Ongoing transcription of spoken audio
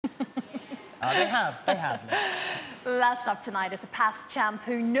They have. Last up tonight is a past champ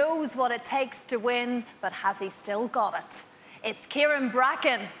who knows what it takes to win, but has he still got it? It's Kyran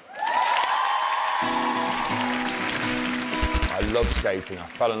Bracken. I love skating. I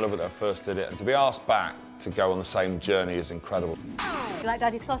fell in love with it when I first did it, and to be asked back to go on the same journey is incredible. You like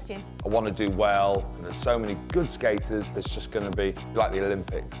Daddy's costume? I want to do well, and there's so many good skaters, it's just going to be like the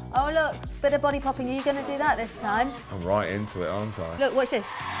Olympics. Oh, look, bit of body popping. Are you going to do that this time? I'm right into it, aren't I? Look, watch this.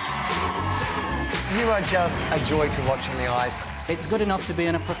 You are just a joy to watch on the ice. It's good enough to be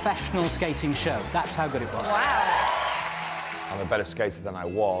in a professional skating show. That's how good it was. Wow. I'm a better skater than I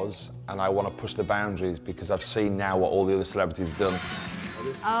was, and I want to push the boundaries because I've seen now what all the other celebrities have done.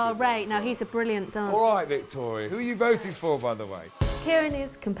 Oh, Ray, now he's a brilliant dancer. All right, Victoria. Who are you voting for, by the way? Kyran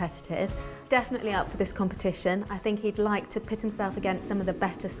is competitive, definitely up for this competition. I think he'd like to pit himself against some of the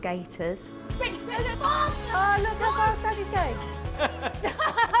better skaters. Ready, go fast! Oh, look how fast Daddy's going.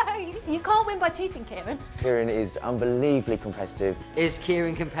 You can't win by cheating, Kyran. Kyran is unbelievably competitive. Is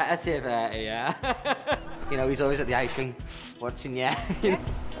Kyran competitive? Yeah. You know, he's always at the ice rink watching, yeah. I'm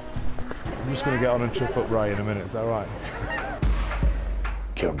just going to get on and trip up Ray in a minute, is that right?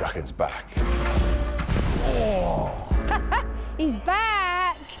 Kyran Bracken's back. Oh. He's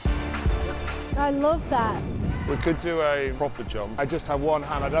back! I love that. We could do a proper jump. I just have one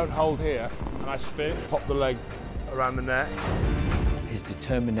hand, I don't hold here, and I spin, pop the leg around the neck. His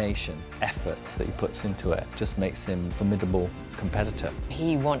determination, effort that he puts into it just makes him a formidable competitor.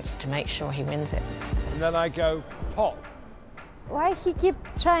 He wants to make sure he wins it. And then I go, pop. Why he keep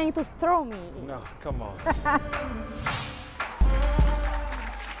trying to throw me? No, come on.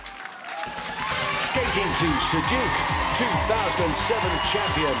 Skating to Sajik, 2007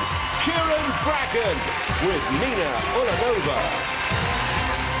 champion, Kyran Bracken with Nina Ulanova.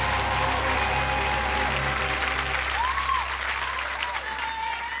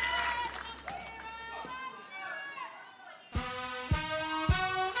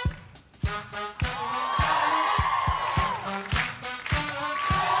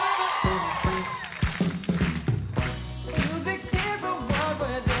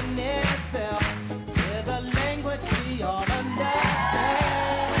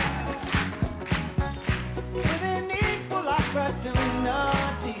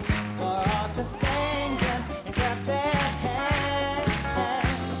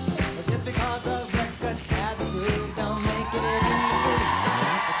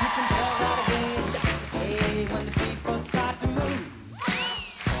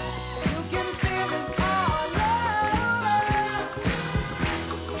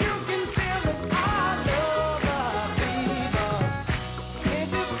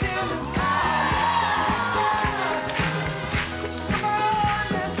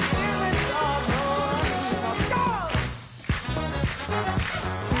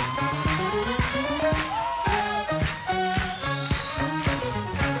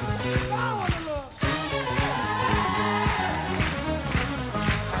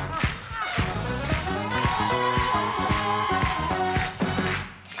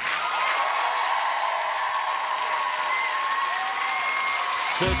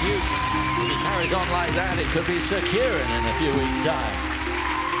 Sir Duke, if he carries on like that, it could be Sir Kyran in a few weeks' time.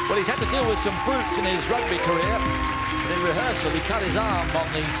 Well, he's had to deal with some fruits in his rugby career. But in rehearsal, he cut his arm on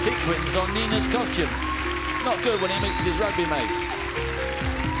the sequins on Nina's costume. Not good when he meets his rugby mates.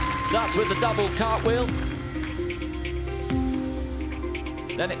 Starts with the double cartwheel.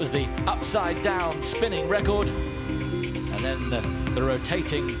 Then it was the upside-down spinning record. And then the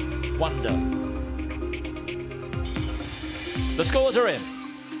rotating wonder. The scores are in.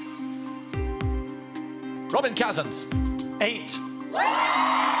 Robin Cousins. 8.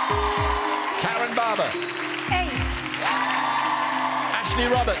 Karen Barber. 8. Ashley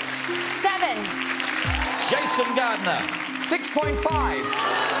Roberts. 7. Jason Gardner. 6.5.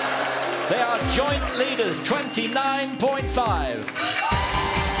 They are joint leaders, 29.5.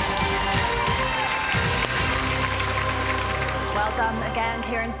 Well done again,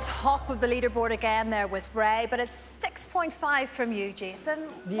 Kyran. Top of the leaderboard again there with Ray, but it's 6.5 from you, Jason.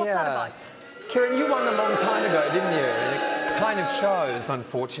 What's that about? Kyran, you won a long time ago, didn't you? And it kind of shows,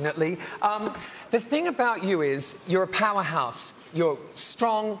 unfortunately. The thing about you is you're a powerhouse. You're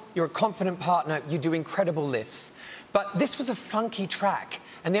strong, you're a confident partner, you do incredible lifts. But this was a funky track,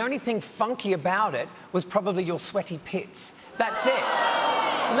 and the only thing funky about it was probably your sweaty pits. That's it.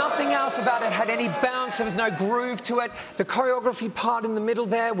 Nothing else about it had any bounce, there was no groove to it. The choreography part in the middle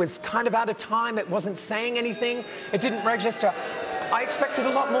there was kind of out of time, it wasn't saying anything, it didn't register. I expected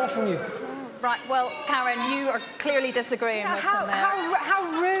a lot more from you. Right, well, Kyran, you are clearly disagreeing with him there.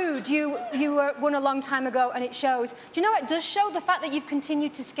 How rude you won a long time ago, and it shows. Do you know what? It does show the fact that you've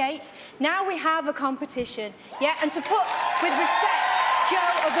continued to skate. Now we have a competition, yeah? And to put, with respect, Joe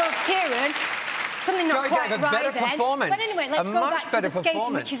above Kyran, something not Joe quite gave a right better then. performance. But anyway, let's a go much back to better the skating,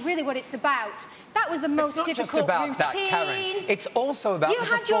 performance. which is really what it's about. That was the most difficult It's not just about that, Kyran. It's also about the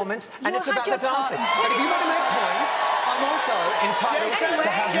performance, and it's about the dancing. But if you want to make points, I'm also entitled to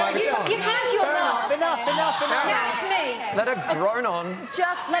have my response. You had your time. Enough. Now it's me. Let her drone on.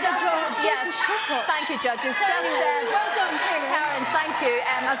 Just let her drone. Yes. Shut up. Thank you, judges. Well done, Kyran, thank you.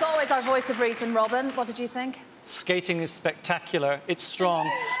 As always, our voice of reason, Robin. What did you think? Skating is spectacular. It's strong.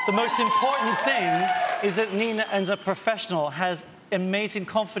 The most important thing is that Nina, as a professional, has amazing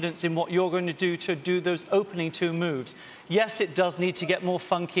confidence in what you're going to do those opening 2 moves. Yes, it does need to get more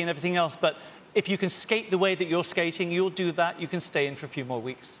funky and everything else, but if you can skate the way that you're skating, you'll do that. You can stay in for a few more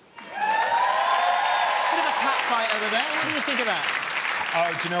weeks. Bit of a cat fight over there. What do you think of that?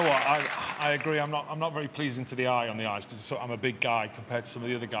 Oh, do you know what? I agree. I'm not very pleasing to the eye on the ice because I'm a big guy compared to some of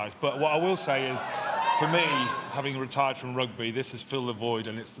the other guys. But what I will say is, for me, having retired from rugby, this has filled the void,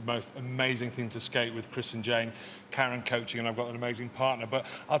 and it's the most amazing thing to skate with Chris and Jane, Kyran coaching, and I've got an amazing partner. But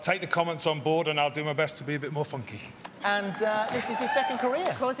I'll take the comments on board, and I'll do my best to be a bit more funky. And this is his second career.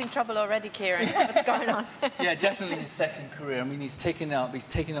 Causing trouble already, Kyran. What's going on? Yeah, definitely his second career. I mean, he's taken up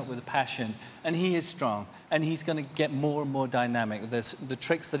with a passion, and he is strong, and he's going to get more and more dynamic. The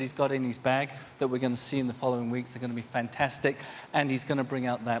tricks that he's got in his bag that we're going to see in the following weeks are going to be fantastic, and he's going to bring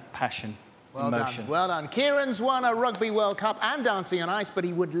out that passion. Well done. Kyran's won a Rugby World Cup and dancing on ice, but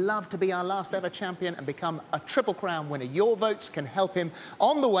he would love to be our last ever champion and become a Triple Crown winner. Your votes can help him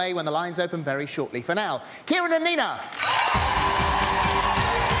on the way when the lines open very shortly. For now, Kyran and Nina.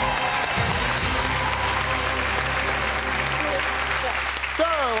 So,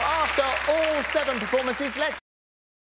 after all 7 performances, let's